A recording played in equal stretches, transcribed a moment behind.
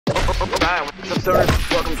Alright, what's up,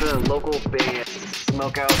 stoners? Welcome to the local band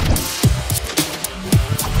Smokeout.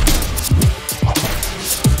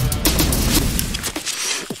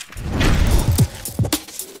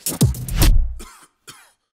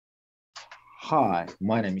 Hi,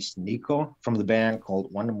 my name is Nico from the band called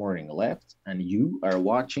One Morning Left, and you are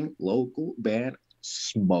watching local band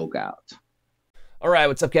Smokeout. All right,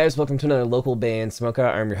 what's up, guys? Welcome to another local band,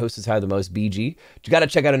 Smokeout. I'm your host, is How the Most BG. You got to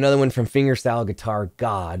check out another one from fingerstyle guitar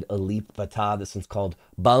god Alip. This one's called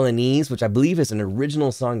Balinese, which I believe is an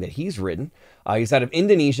original song that he's written. He's out of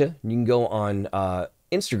Indonesia. You can go on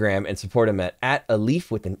Instagram and support him at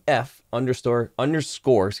Alip with an F underscore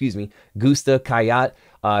Gusta Kayat.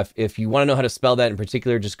 If you want to know how to spell that in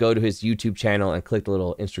particular, just go to his YouTube channel and click the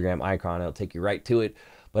little Instagram icon. It'll take you right to it.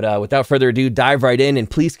 But without further ado, dive right in, and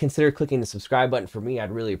please consider clicking the subscribe button for me.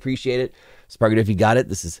 I'd really appreciate it. Spark it if you got it.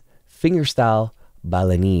 This is Fingerstyle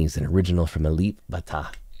Balinese, an original from Alip Bata.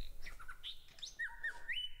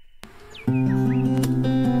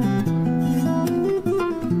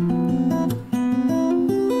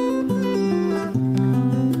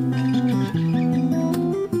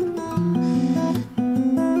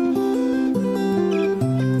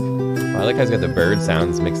 I like how he's got the bird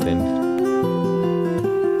sounds mixed in.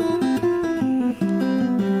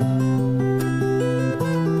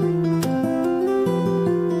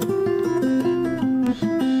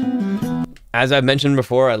 As I've mentioned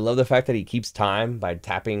before, I love the fact that he keeps time by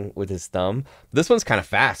tapping with his thumb. This one's kind of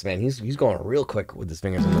fast, man. He's going real quick with his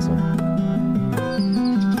fingers on this one.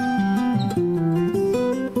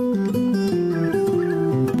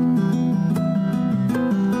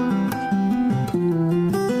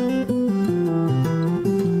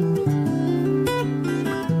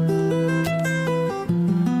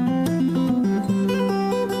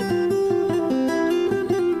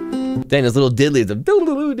 Then his little diddlies,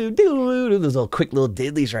 those little quick little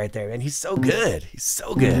diddlies right there, man. He's so good. He's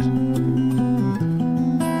so good.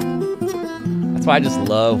 That's why I just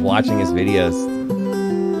love watching his videos.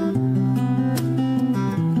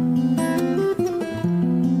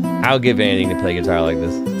 I'll give anything to play guitar like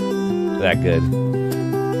this. That good.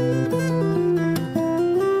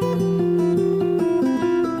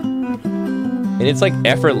 And it's like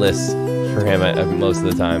effortless for him most of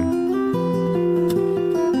the time.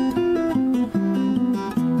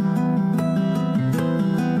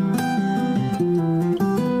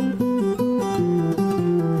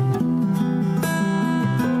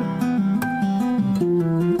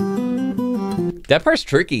 That part's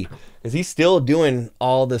tricky, because he's still doing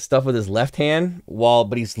all this stuff with his left hand,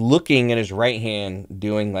 but he's looking at his right hand,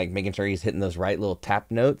 doing, like, making sure he's hitting those right little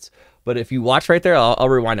tap notes. But if you watch right there, I'll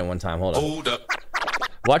rewind it one time. Hold on. Hold up.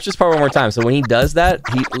 Watch this part one more time. So when he does that,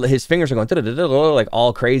 his fingers are going like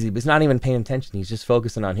all crazy, but he's not even paying attention. He's just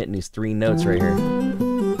focusing on hitting these three notes right here.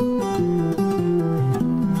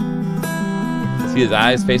 See his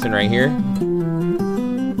eyes facing right here?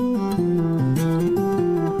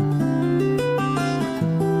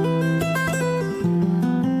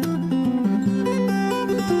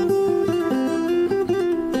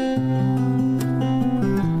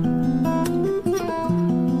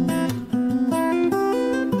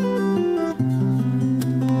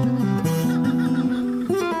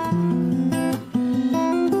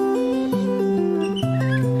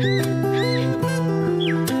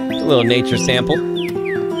 A little nature sample.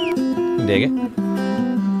 Dig it.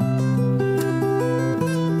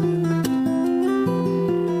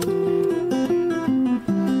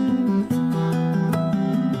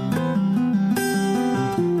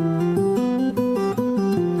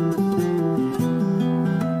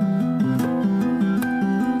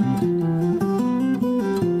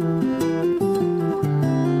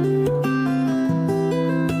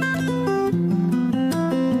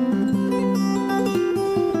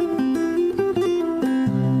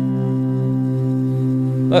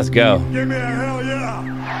 Let's go. Give me a hell yeah.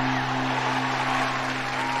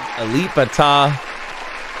 Alip Bata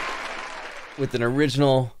with an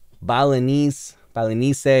original Balinese. I'm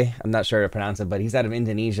not sure how to pronounce it, but he's out of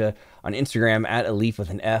Indonesia. On Instagram at Alip with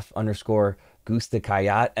an F underscore Gusta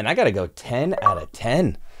Kayat. And I got to go 10 out of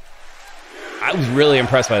 10. I was really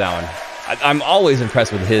impressed by that one. I'm always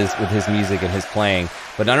impressed with his music and his playing.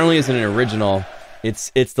 But not only is it an original,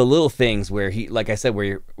 it's the little things where he, like I said,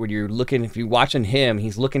 where you're looking, if you're watching him,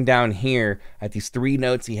 he's looking down here at these three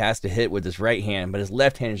notes he has to hit with his right hand, but his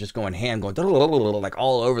left hand is just going like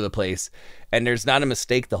all over the place. And there's not a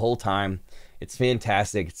mistake the whole time. It's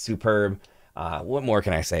fantastic. It's superb. What more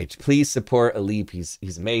can I say? Please support Alip.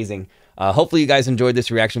 He's amazing. Hopefully you guys enjoyed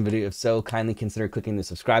this reaction video. If so, kindly consider clicking the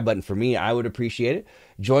subscribe button. For me, I would appreciate it.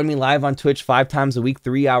 Join me live on Twitch 5 times a week,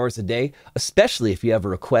 3 hours a day, especially if you have a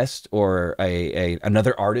request or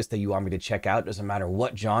another artist that you want me to check out. Doesn't matter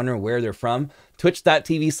what genre, where they're from.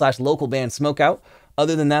 Twitch.tv/localband_smokeout.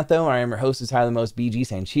 Other than that, though, I am your host, who's highly the most BG,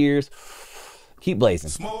 saying cheers. Keep blazing.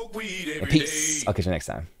 Smoke weed every And peace. day. I'll catch you next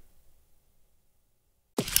time.